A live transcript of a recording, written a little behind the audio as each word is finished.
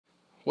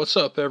What's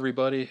up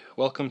everybody?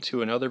 Welcome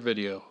to another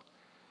video.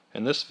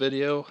 In this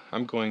video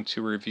I'm going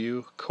to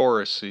review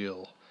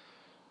Corroseal,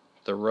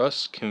 the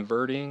rust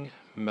converting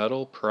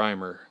metal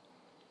primer.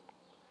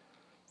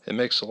 It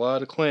makes a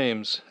lot of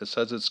claims. It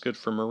says it's good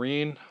for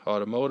marine,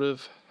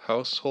 automotive,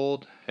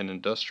 household, and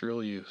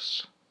industrial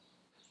use.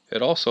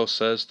 It also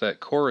says that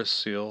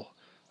Corroseal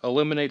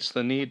eliminates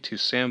the need to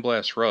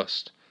sandblast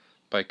rust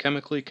by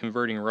chemically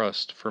converting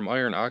rust from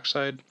iron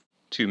oxide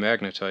to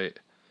magnetite,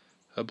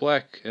 a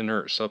black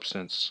inert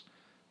substance.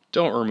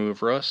 Don't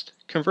remove rust,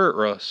 convert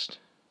rust.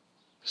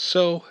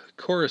 So,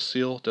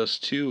 Corroseal does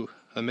two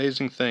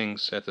amazing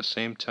things at the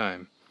same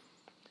time.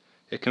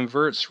 It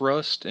converts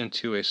rust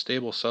into a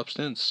stable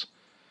substance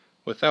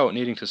without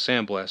needing to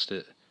sandblast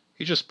it.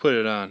 You just put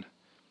it on.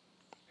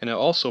 And it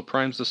also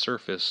primes the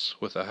surface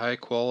with a high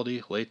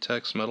quality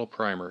latex metal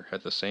primer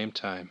at the same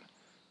time.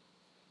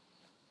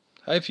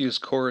 I've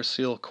used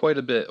Corroseal quite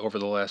a bit over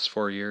the last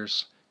 4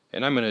 years,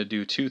 and I'm going to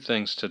do two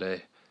things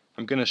today.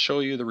 I'm going to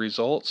show you the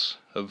results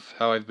of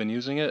how I've been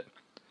using it,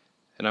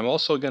 and I'm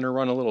also going to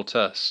run a little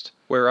test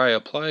where I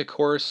apply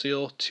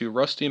Corroseal to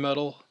rusty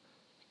metal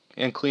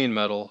and clean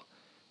metal,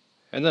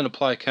 and then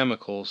apply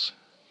chemicals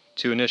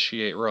to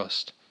initiate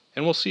rust,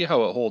 and we'll see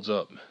how it holds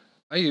up.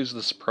 I use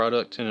this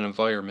product in an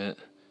environment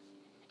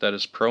that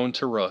is prone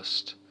to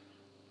rust.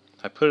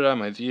 I put it on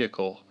my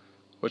vehicle,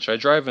 which I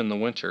drive in the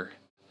winter.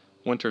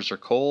 Winters are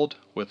cold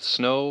with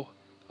snow,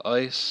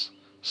 ice,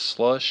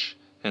 slush,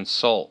 and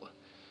salt.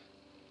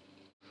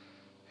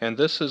 And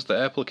this is the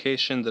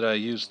application that I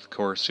used the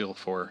Corroseal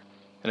for.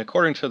 And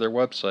according to their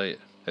website,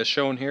 as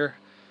shown here,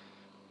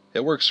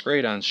 it works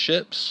great on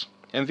ships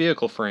and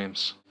vehicle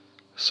frames.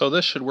 So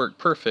this should work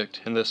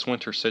perfect in this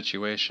winter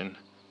situation.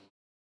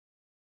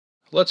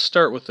 Let's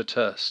start with the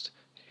test.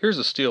 Here's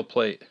a steel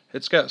plate.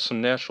 It's got some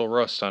natural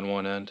rust on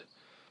one end.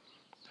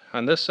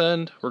 On this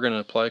end, we're going to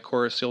apply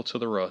Corroseal to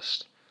the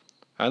rust.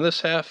 On this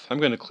half, I'm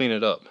going to clean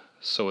it up,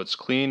 so it's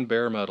clean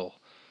bare metal.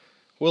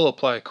 We'll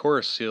apply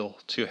Corroseal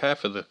to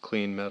half of the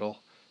clean metal,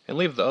 and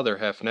leave the other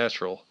half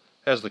natural,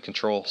 as the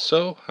control.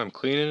 So, I'm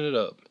cleaning it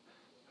up.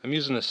 I'm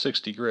using a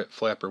 60 grit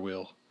flapper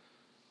wheel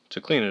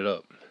to clean it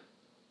up.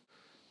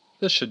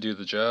 This should do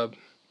the job.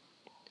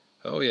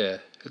 Oh yeah,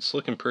 it's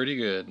looking pretty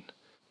good.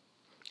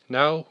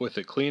 Now, with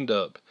it cleaned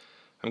up,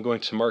 I'm going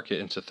to mark it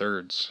into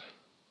thirds.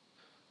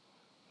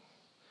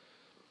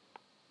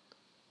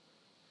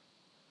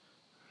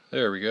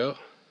 There we go.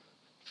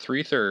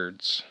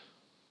 3/3.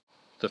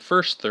 The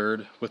first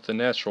third, with the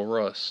natural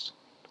rust,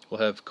 will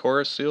have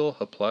Corroseal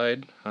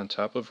applied on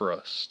top of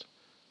rust.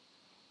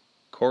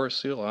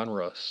 Corroseal on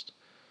rust.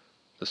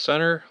 The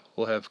center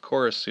will have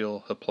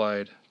Corroseal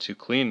applied to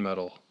clean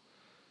metal.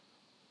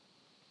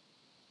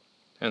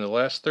 And the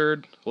last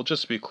third will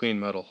just be clean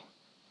metal.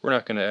 We're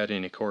not going to add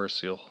any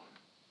Corroseal.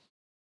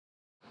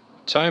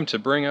 Time to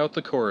bring out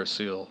the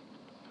Corroseal.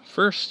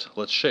 First,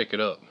 let's shake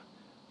it up.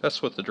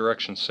 That's what the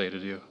directions say to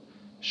do.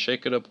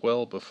 Shake it up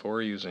well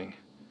before using.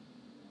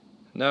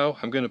 Now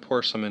I'm going to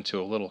pour some into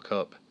a little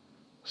cup,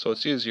 so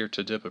it's easier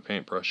to dip a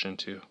paintbrush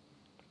into.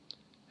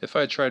 If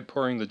I tried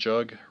pouring the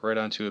jug right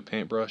onto a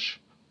paintbrush,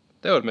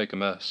 that would make a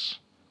mess.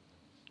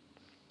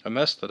 A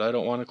mess that I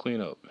don't want to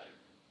clean up.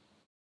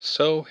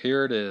 So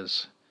here it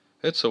is.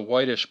 It's a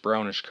whitish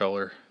brownish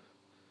color.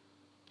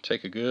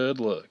 Take a good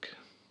look.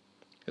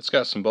 It's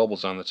got some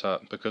bubbles on the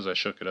top because I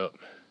shook it up.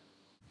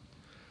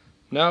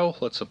 Now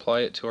let's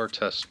apply it to our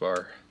test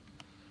bar.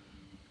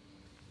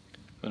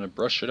 I'm going to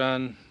brush it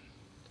on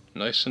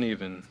nice and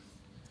even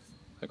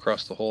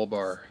across the whole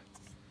bar.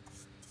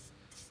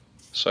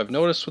 So I've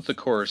noticed with the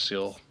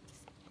Corroseal,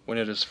 when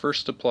it is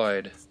first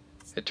applied,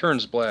 it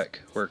turns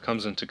black where it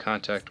comes into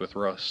contact with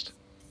rust,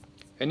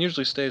 and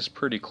usually stays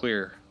pretty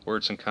clear where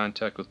it's in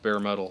contact with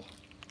bare metal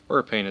or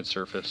a painted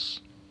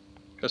surface,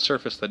 a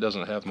surface that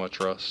doesn't have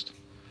much rust.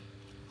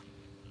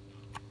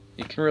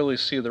 You can really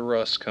see the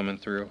rust coming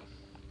through,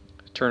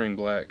 turning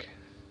black.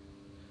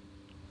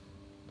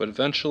 But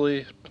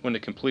eventually, when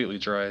it completely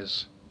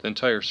dries, the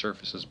entire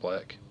surface is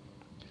black.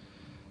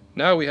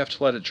 Now we have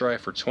to let it dry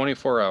for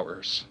 24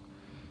 hours.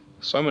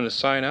 So I'm going to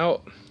sign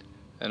out,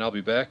 and I'll be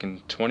back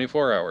in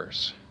 24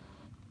 hours.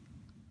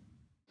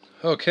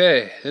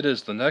 Okay, it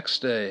is the next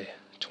day,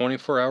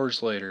 24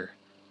 hours later,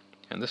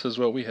 and this is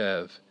what we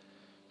have.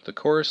 The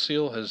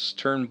Corroseal has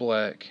turned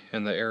black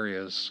in the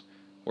areas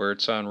where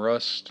it's on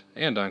rust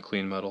and on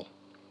clean metal,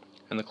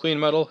 and the clean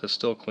metal is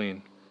still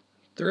clean.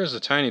 There is a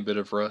tiny bit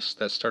of rust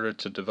that started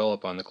to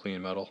develop on the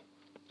clean metal.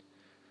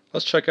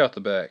 Let's check out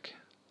the back.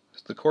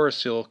 The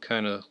Corroseal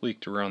kind of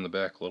leaked around the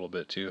back a little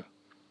bit too.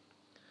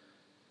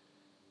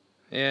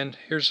 And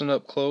here's an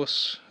up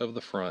close of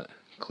the front.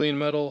 Clean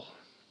metal,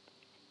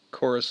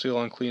 Corroseal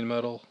on clean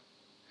metal,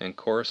 and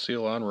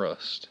Corroseal on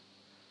rust.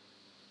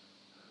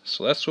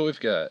 So that's what we've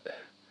got.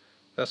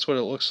 That's what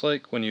it looks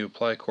like when you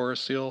apply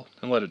Corroseal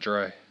and let it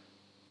dry.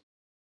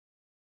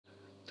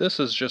 This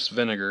is just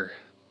vinegar.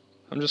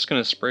 I'm just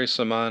going to spray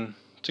some on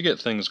to get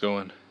things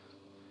going.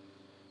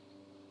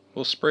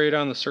 We'll spray it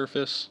on the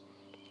surface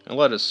and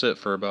let it sit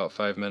for about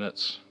 5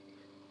 minutes.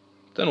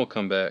 Then we'll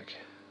come back.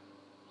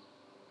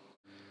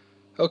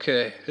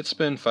 Okay, it's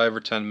been 5 or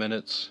 10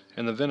 minutes,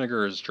 and the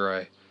vinegar is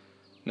dry.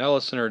 Now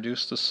let's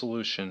introduce the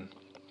solution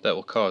that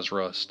will cause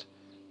rust.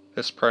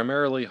 It's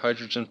primarily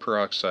hydrogen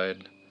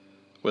peroxide,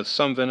 with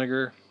some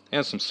vinegar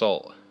and some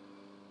salt.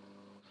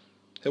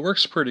 It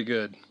works pretty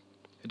good.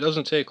 It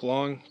doesn't take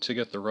long to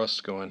get the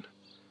rust going.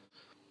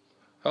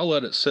 I'll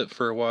let it sit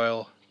for a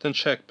while, then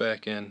check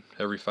back in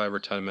every 5 or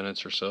 10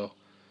 minutes or so.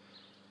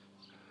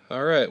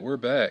 Alright, we're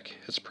back.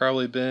 It's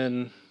probably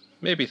been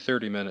maybe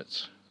 30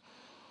 minutes.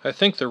 I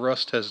think the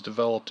rust has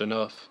developed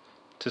enough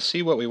to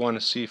see what we want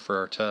to see for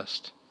our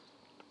test.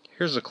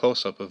 Here's a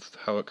close-up of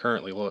how it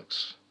currently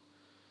looks.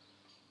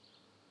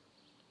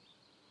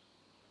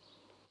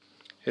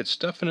 It's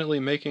definitely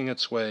making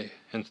its way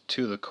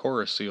into the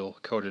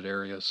Corroseal coated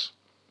areas.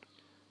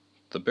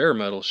 The bare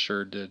metal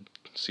sure did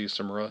see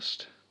some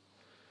rust.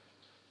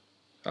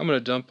 I'm going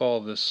to dump all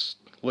this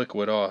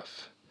liquid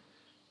off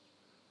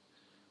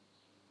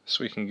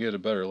so we can get a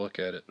better look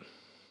at it.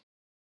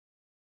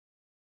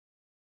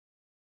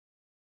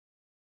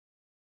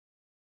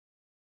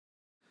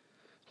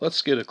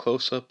 Let's get a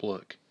close-up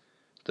look.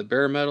 The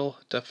bare metal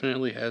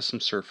definitely has some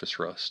surface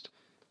rust.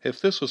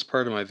 If this was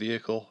part of my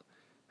vehicle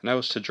and I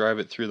was to drive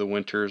it through the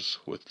winters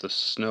with the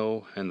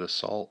snow and the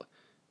salt,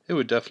 it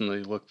would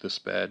definitely look this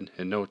bad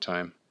in no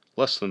time,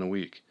 less than a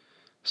week.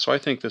 So I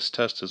think this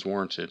test is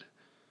warranted.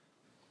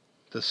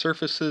 The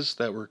surfaces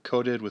that were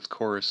coated with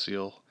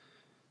Corroseal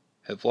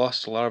have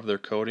lost a lot of their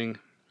coating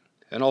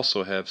and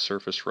also have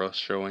surface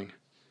rust showing.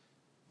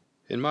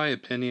 In my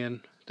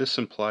opinion, this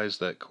implies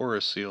that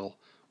Corroseal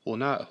will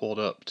not hold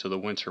up to the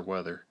winter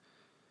weather.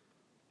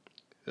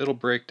 It'll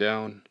break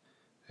down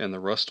and the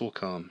rust will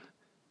come.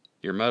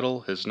 Your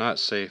metal is not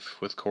safe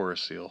with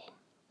Corroseal.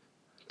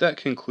 That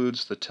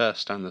concludes the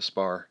test on this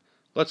bar.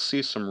 Let's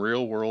see some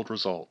real-world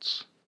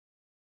results.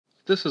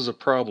 This is a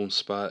problem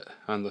spot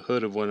on the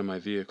hood of one of my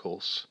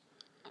vehicles.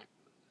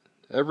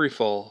 Every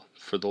fall,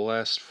 for the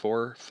last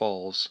 4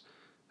 falls,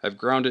 I've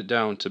ground it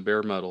down to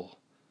bare metal,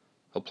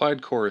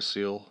 applied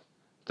Corroseal,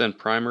 then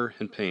primer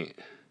and paint.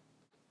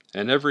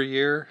 And every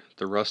year,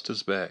 the rust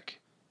is back.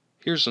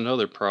 Here's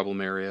another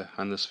problem area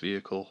on this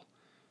vehicle.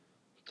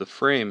 The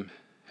frame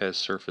has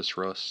surface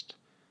rust.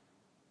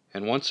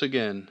 And once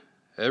again,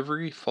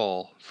 every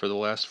fall for the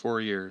last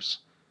 4 years,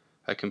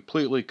 I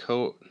completely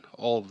coat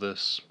all of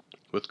this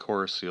with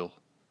Corroseal,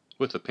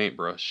 with a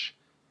paintbrush.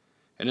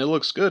 And it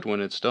looks good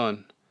when it's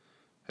done.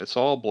 It's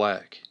all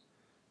black.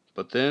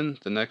 But then,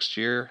 the next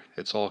year,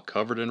 it's all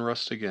covered in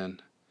rust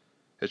again.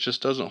 It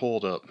just doesn't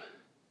hold up.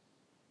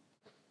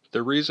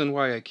 The reason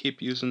why I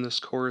keep using this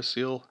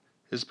Corroseal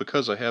is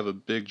because I have a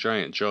big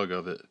giant jug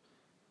of it.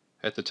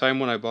 At the time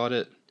when I bought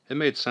it, it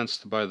made sense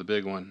to buy the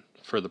big one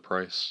for the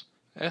price.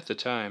 At the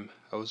time,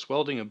 I was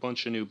welding a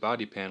bunch of new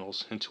body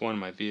panels into one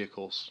of my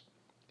vehicles.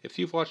 If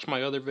you've watched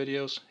my other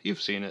videos,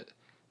 you've seen it.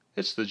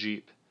 It's the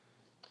Jeep.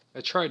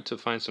 I tried to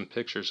find some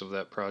pictures of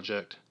that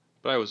project,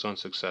 but I was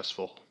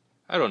unsuccessful.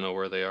 I don't know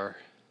where they are.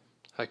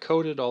 I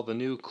coated all the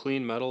new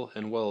clean metal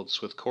and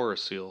welds with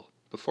Corroseal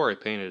before I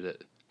painted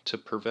it, to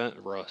prevent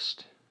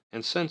rust.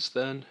 And since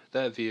then,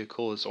 that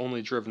vehicle is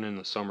only driven in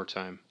the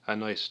summertime, on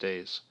nice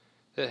days.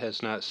 It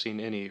has not seen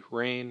any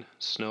rain,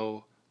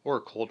 snow,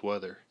 or cold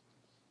weather.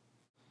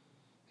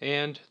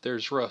 And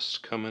there's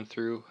rust coming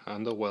through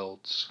on the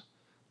welds.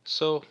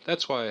 So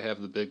that's why I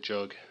have the big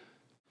jug.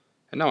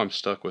 And now I'm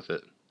stuck with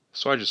it,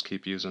 so I just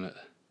keep using it.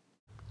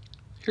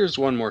 Here's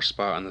one more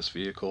spot on this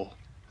vehicle.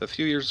 A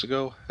few years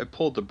ago, I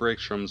pulled the brake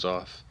trims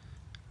off.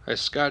 I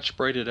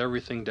Scotch-Brighted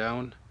everything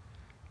down,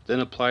 then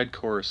applied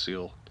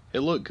Corroseal. It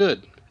looked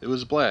good. It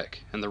was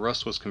black, and the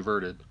rust was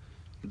converted.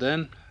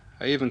 Then,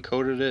 I even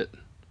coated it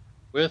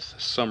with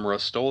some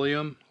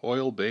Rust-Oleum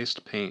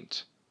oil-based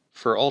paint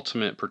for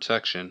ultimate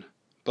protection,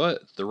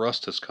 but the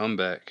rust has come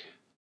back.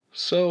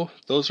 So,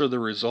 those are the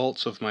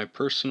results of my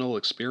personal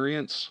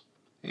experience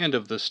and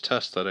of this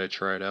test that I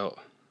tried out.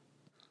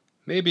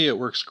 Maybe it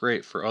works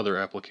great for other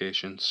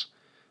applications,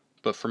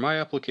 but for my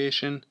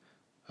application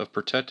of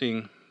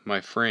protecting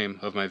my frame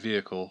of my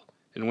vehicle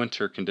in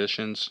winter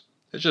conditions,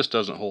 it just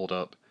doesn't hold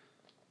up.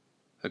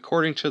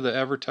 According to the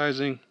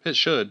advertising, it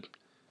should.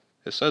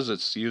 It says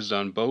it's used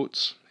on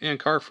boats and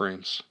car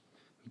frames,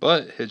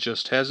 but it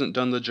just hasn't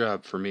done the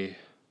job for me.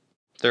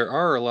 There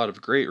are a lot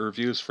of great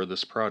reviews for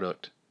this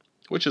product,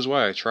 which is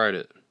why I tried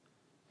it.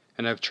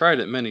 And I've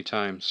tried it many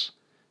times,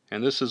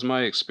 and this is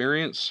my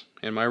experience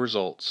and my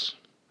results.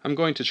 I'm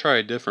going to try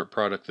a different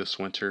product this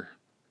winter.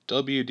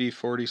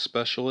 WD-40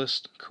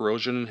 Specialist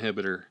Corrosion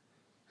Inhibitor.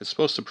 It's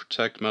supposed to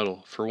protect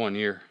metal for 1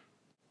 year.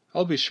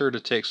 I'll be sure to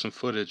take some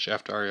footage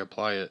after I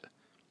apply it,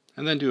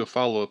 and then do a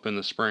follow-up in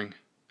the spring,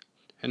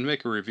 and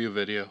make a review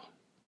video.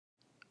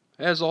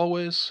 As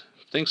always,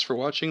 thanks for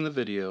watching the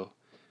video.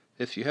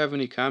 If you have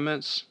any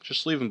comments,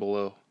 just leave them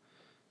below.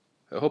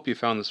 I hope you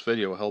found this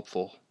video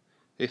helpful.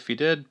 If you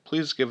did,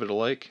 please give it a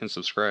like and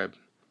subscribe.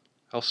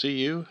 I'll see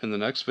you in the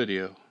next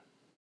video.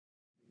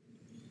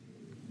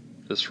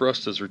 This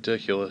rust is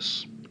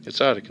ridiculous.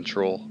 It's out of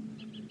control.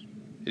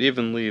 It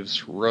even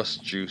leaves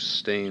rust juice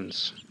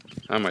stains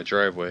on my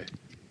driveway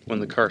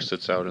when the car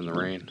sits out in the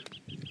rain.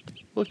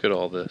 Look at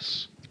all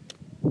this.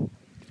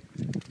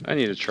 I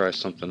need to try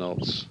something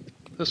else.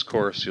 This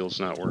Corroseal's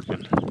not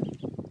working.